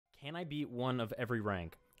Can I beat one of every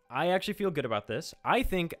rank? I actually feel good about this. I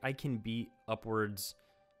think I can beat upwards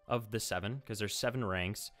of the 7 because there's 7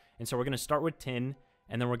 ranks. And so we're going to start with tin,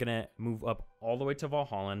 and then we're going to move up all the way to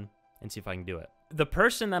Valhalla and see if I can do it. The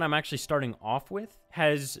person that I'm actually starting off with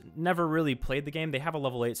has never really played the game. They have a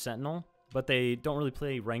level 8 Sentinel, but they don't really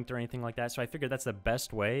play ranked or anything like that. So I figured that's the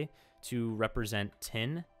best way to represent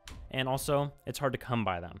tin. And also, it's hard to come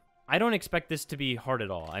by them. I don't expect this to be hard at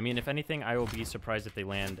all. I mean, if anything, I will be surprised if they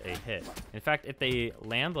land a hit. In fact, if they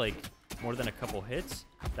land like more than a couple hits,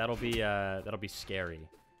 that'll be scary.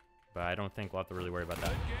 But I don't think we'll have to really worry about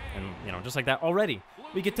that. And, you know, just like that already,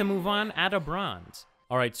 we get to move on, add a bronze.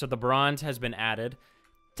 All right, so the bronze has been added.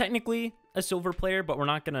 Technically a silver player, but we're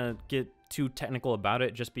not gonna get too technical about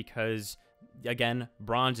it just because, again,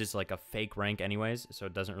 bronze is like a fake rank anyways, so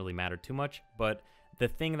it doesn't really matter too much. But the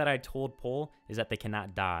thing that I told Pole is that they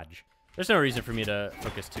cannot dodge. There's no reason for me to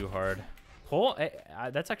focus too hard. Pole,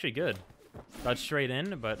 that's actually good. Dodge straight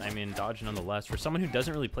in, but I mean, dodge nonetheless. For someone who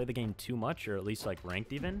doesn't really play the game too much, or at least like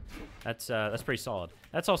ranked even, that's pretty solid.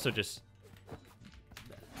 That's also just,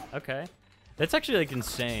 okay. That's actually like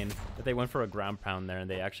insane that they went for a ground pound there and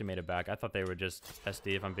they actually made it back. I thought they were just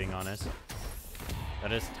SD if I'm being honest.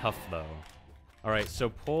 That is tough though. All right, so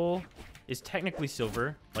Pole is technically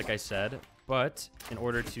silver, like I said, but in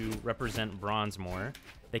order to represent bronze more,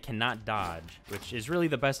 they cannot dodge, which is really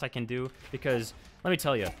the best I can do because, let me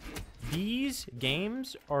tell you, these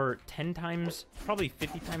games are 10 times, probably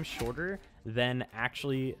 50 times shorter than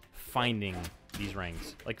actually finding these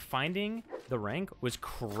ranks. Like, finding the rank was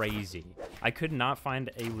crazy. I could not find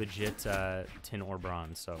a legit tin or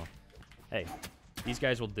bronze, so, hey, these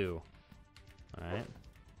guys will do. All right.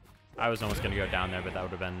 I was almost going to go down there, but that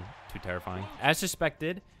would have been too terrifying. As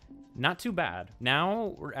suspected, not too bad.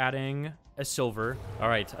 Now we're adding a silver. All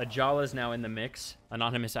right, Ajala is now in the mix.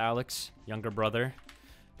 Anonymous Alex, younger brother.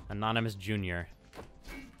 Anonymous Junior.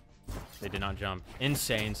 They did not jump.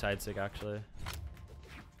 Insane side sig, actually.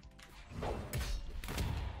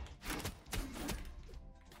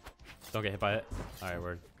 Don't get hit by it. All right,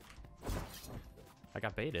 word. I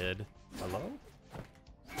got baited. Hello?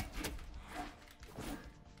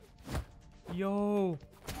 Yo.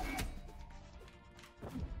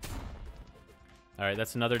 All right,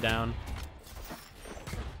 that's another down.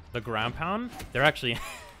 The ground pound? They're actually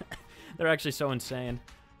they're actually so insane.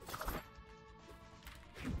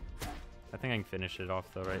 I think I can finish it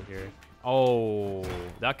off though right here. Oh,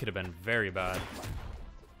 that could have been very bad.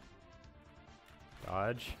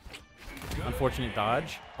 Dodge. Unfortunate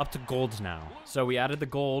dodge. Up to golds now. So we added the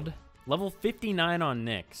gold. Level 59 on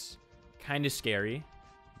Nyx. Kind of scary,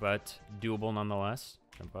 but doable nonetheless.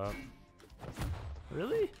 Jump up.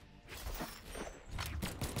 Really?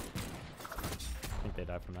 I think they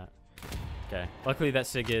died from that. Okay. Luckily that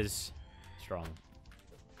sig is strong.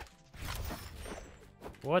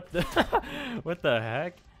 What the what the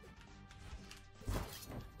heck?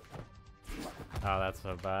 Oh, that's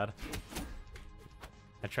so bad.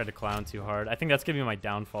 I tried to clown too hard. I think that's gonna be my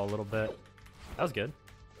downfall a little bit. That was good.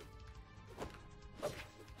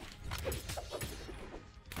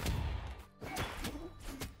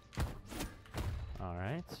 All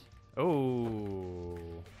right. Oh.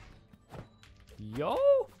 Yo.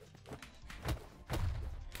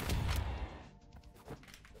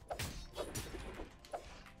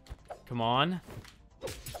 Come on.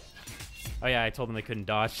 Oh yeah, I told them they couldn't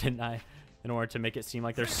dodge, didn't I? In order to make it seem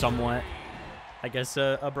like they're somewhat, I guess,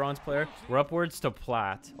 a bronze player. We're upwards to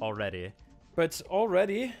plat already. But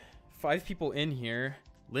already, 5 people in here.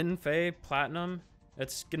 Lin Fei, platinum.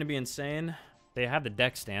 It's gonna be insane. They have the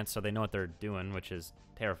deck stance, so they know what they're doing, which is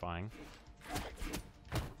terrifying.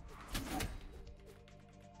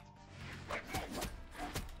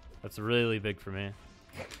 That's really big for me.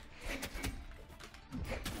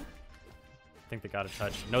 I think they got a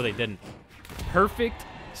touch. No, they didn't. Perfect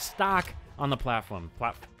stock on the platform.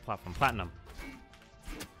 Platform. Platinum.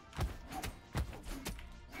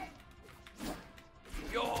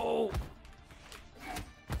 Yo!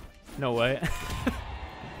 No way.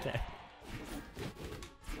 Okay.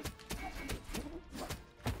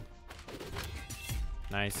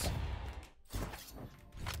 Nice.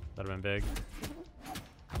 That'd have been big.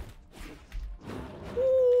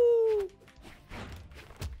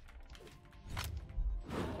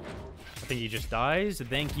 I think he just dies.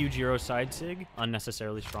 Thank you, Jiro side sig.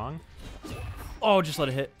 Unnecessarily strong. Oh, just let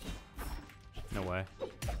it hit. No way.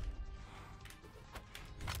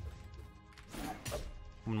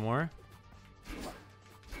 One more.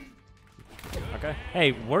 Okay.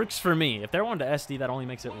 Hey, works for me. If they're wanting to SD, that only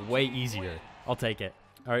makes it way easier. I'll take it.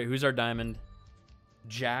 All right, who's our diamond?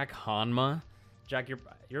 Jack Hanma. Jack,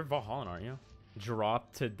 you're Valhalla, aren't you?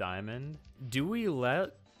 Drop to diamond. Do we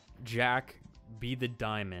let Jack be the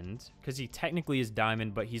diamond? Because he technically is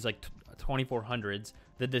diamond, but he's like 2400s.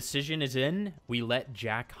 The decision is in. We let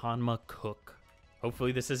Jack Hanma cook.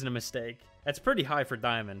 Hopefully this isn't a mistake. That's pretty high for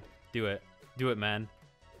diamond. Do it. Do it, man.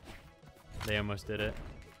 They almost did it.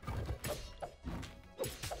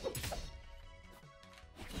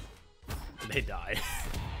 They died.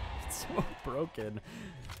 It's so broken.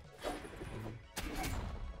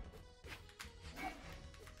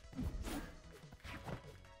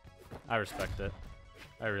 I respect it.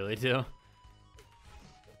 I really do.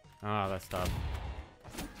 Oh, that's tough.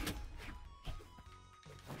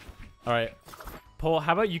 All right, Paul.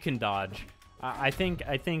 How about you can dodge? I think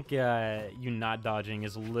you not dodging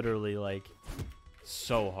is literally like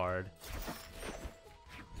so hard.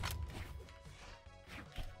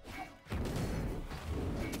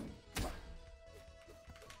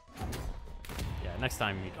 Yeah, next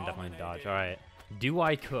time you can definitely dodge. All right. Do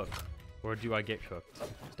I cook or do I get cooked?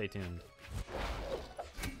 Stay tuned.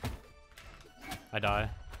 I die.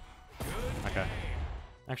 Okay.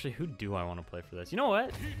 Actually, who do I want to play for this? You know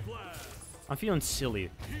what? I'm feeling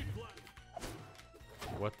silly.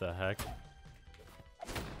 What the heck?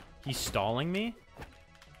 He's stalling me?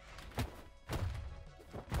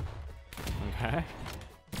 Okay.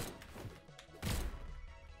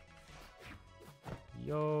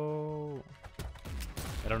 Yo.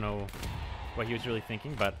 I don't know what he was really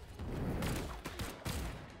thinking, but...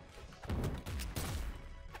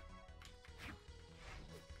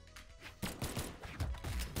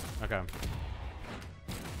 Okay.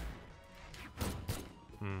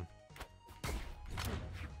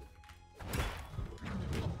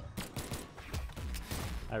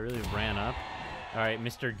 I really ran up. All right,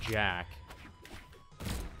 Mr. Jack.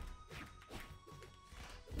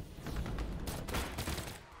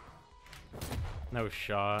 No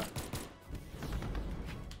shot.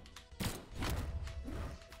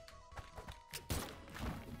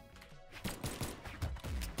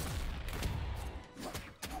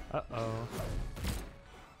 Uh-oh.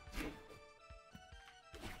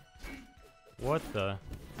 What the?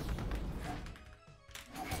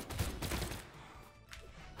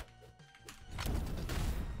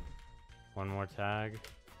 One more tag.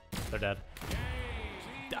 They're dead.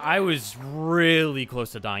 I was really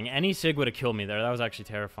close to dying. Any Sig would have killed me there. That was actually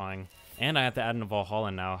terrifying. And I have to add in a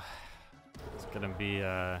Brawlhalla now. It's gonna be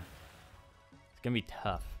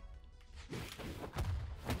tough.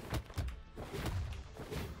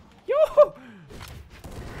 Yo!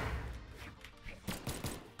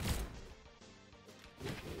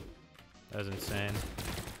 That was insane.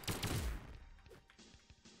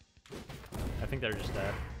 I think they're just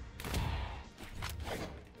dead.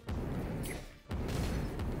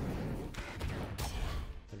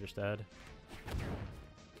 They're just dead.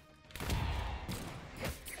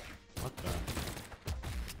 What the?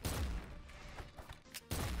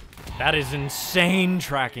 That is insane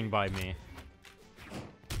tracking by me.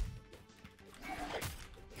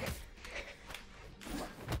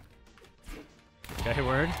 Okay,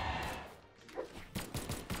 word.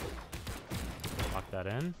 Lock that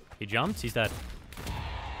in. He jumps. He's dead.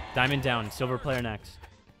 Diamond down. Silver player next.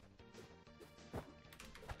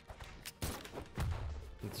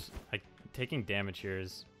 It's like taking damage here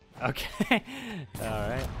is okay. All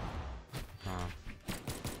right. Huh.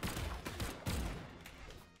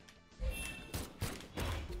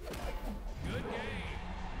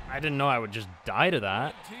 I didn't know I would just die to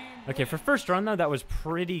that. Okay, for first run though, that was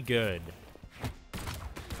pretty good.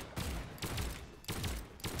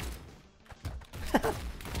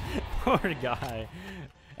 Poor guy.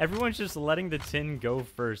 Everyone's just letting the tin go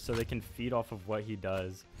first so they can feed off of what he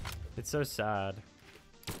does. It's so sad.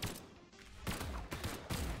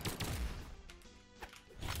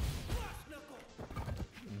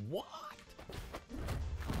 What?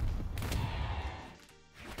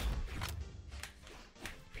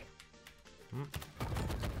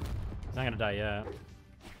 He's not gonna die yet.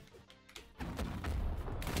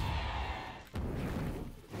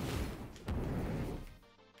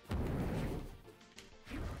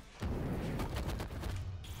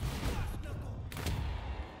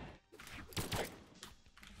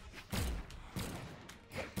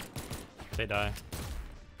 They die.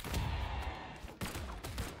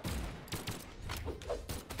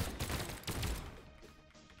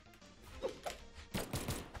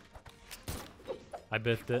 I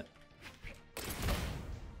biffed it.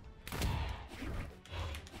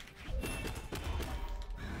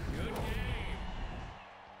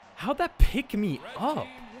 How'd that pick me up?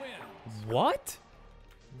 What?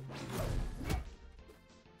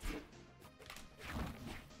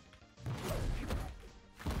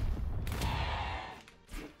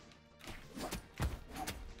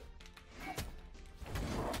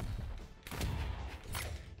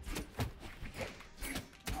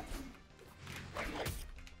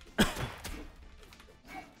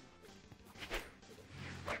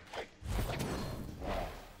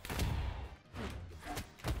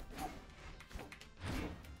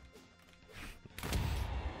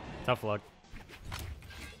 Tough luck.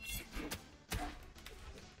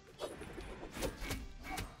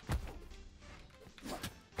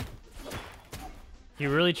 He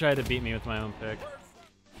really tried to beat me with my own pick.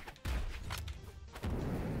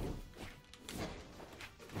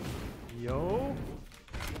 Yo.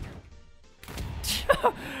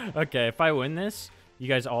 Okay, if I win this, you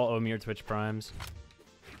guys all owe me your Twitch Primes.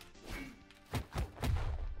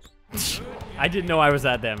 I didn't know I was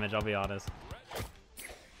that damage, I'll be honest.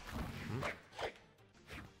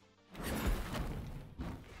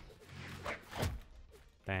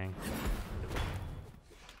 Dang.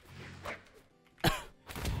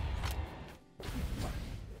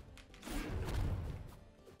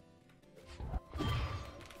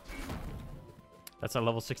 That's a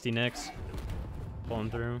level 60 Nyx.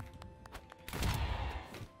 Pulling through.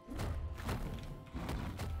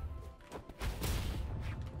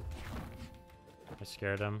 I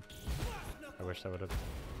scared him. I wish I would have.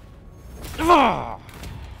 Ah!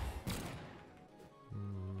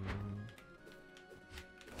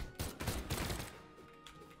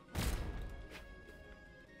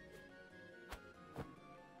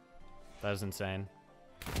 That was insane.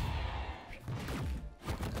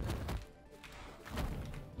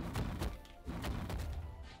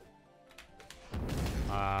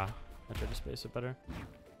 I tried to space it better.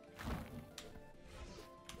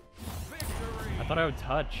 I thought I would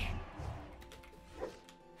touch.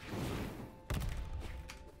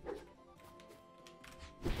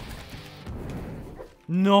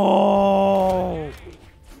 No!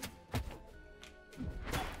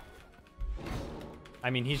 I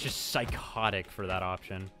mean, he's just psychotic for that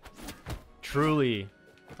option. Truly,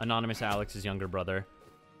 Anonymous Alex's younger brother.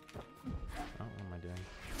 Oh, what am I doing?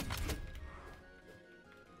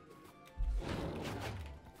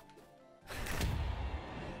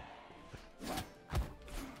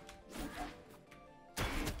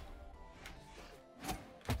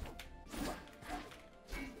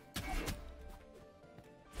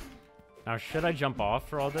 Now, should I jump off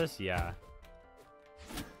for all this? Yeah.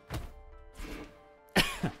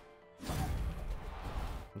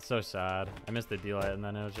 It's so sad. I missed the D-Light and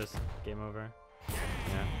then it was just game over.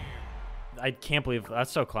 Yeah. I can't believe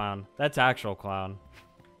that's so clown. That's actual clown.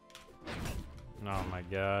 Oh my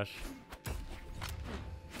gosh.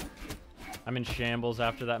 I'm in shambles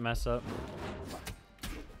after that mess up.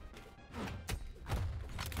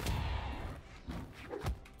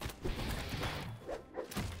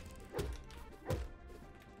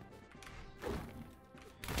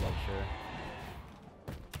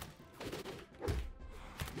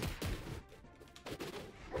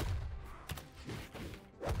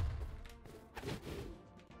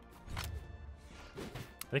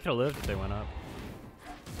 They could have lived if they went up.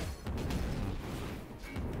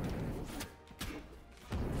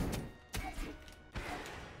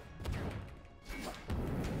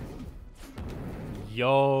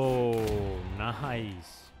 Yo, nice.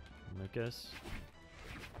 Lucas.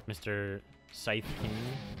 Mr. Scythe King.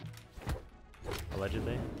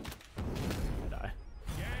 Allegedly. I die.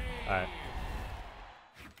 Alright.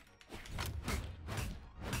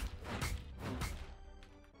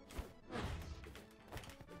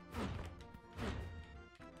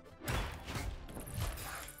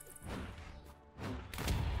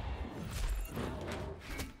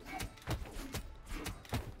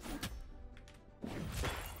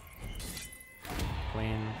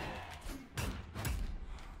 Queen.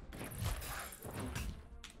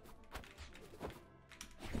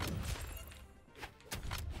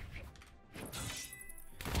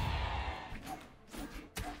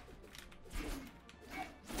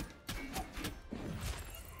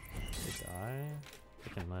 They die.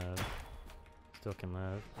 They can live. Still can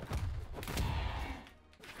live.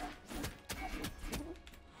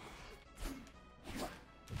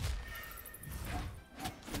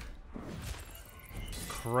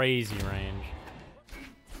 Crazy range.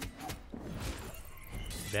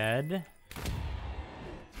 Dead.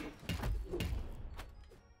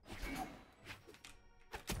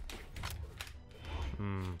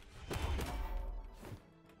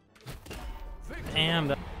 Damn,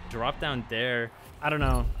 that drop down there. I don't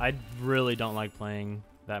know. I really don't like playing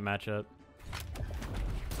that matchup.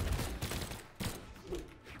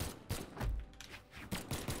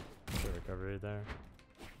 Good recovery there.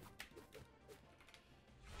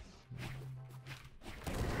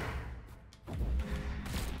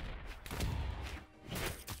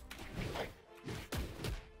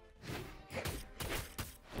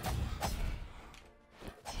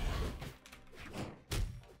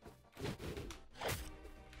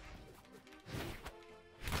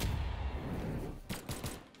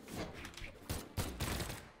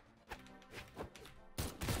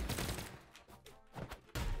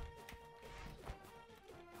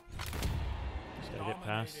 Gotta get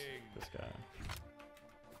past this guy.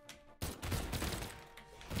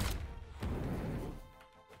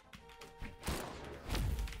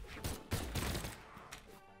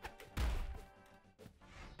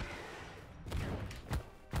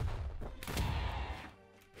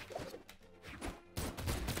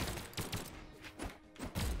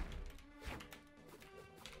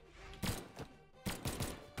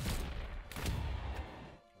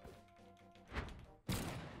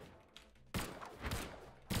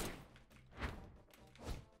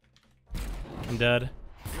 I'm dead.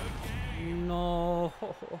 No.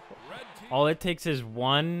 All it takes is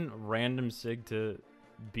one random sig to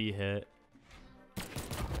be hit.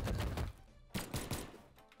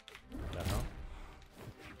 What the hell?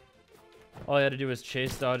 All I had to do was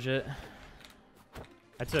chase dodge it.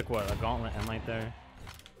 I took what, a gauntlet and light there.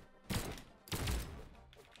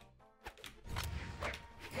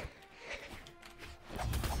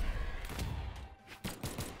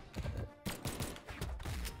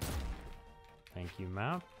 Thank you,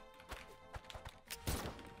 map.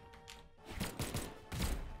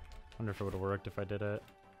 Wonder if it would have worked if I did it.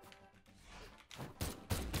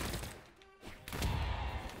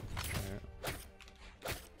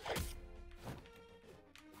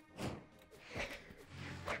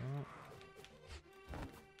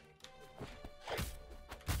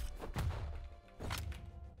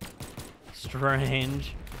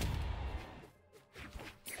 Strange.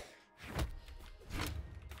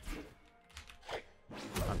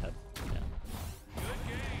 I'm dead.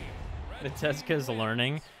 Yeah. Viteska is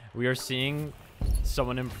learning. We are seeing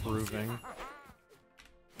someone improving.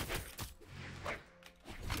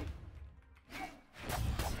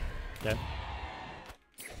 Okay.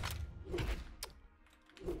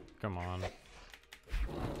 Come on.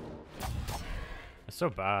 It's so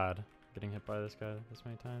bad getting hit by this guy this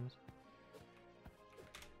many times.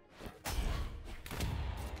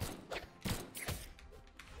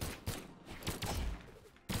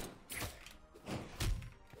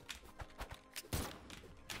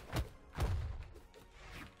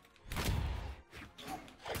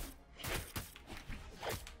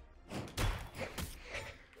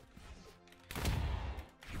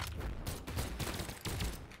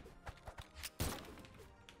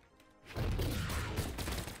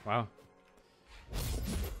 Wow.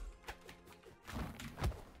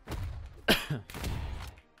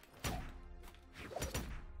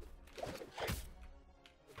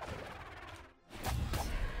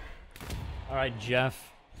 All right,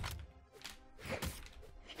 Jeff.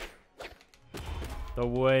 The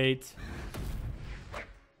wait.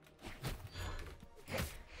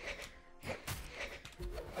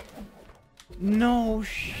 No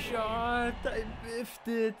shot. I biffed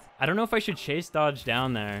it. I don't know if I should chase dodge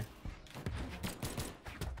down there.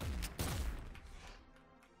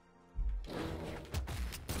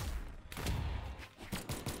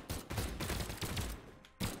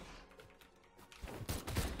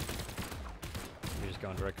 You're just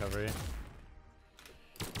going to recovery.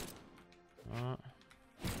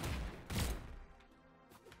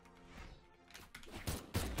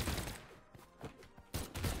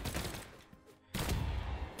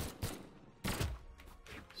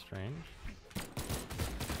 Strange.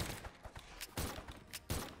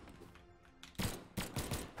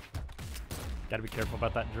 Gotta be careful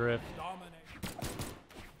about that drift.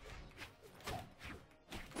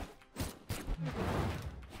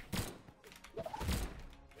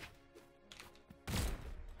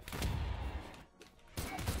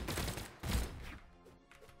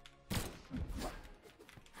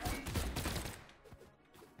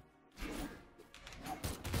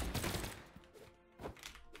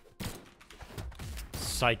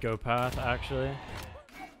 Psychopath, actually.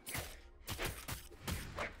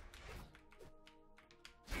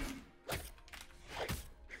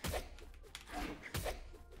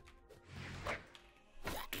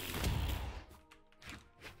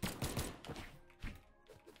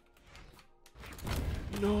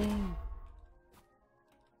 No.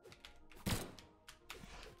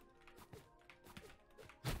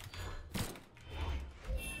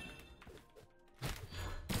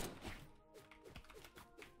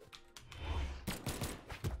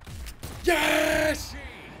 Yes!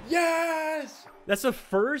 Yes! That's the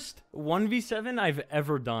first 1v7 I've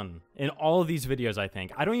ever done in all of these videos, I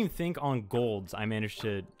think. I don't even think on golds I managed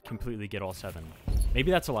to completely get all 7.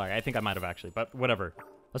 Maybe that's a lie. I think I might have actually, but whatever.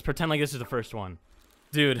 Let's pretend like this is the first one.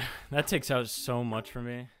 Dude, that takes out so much for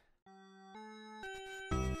me.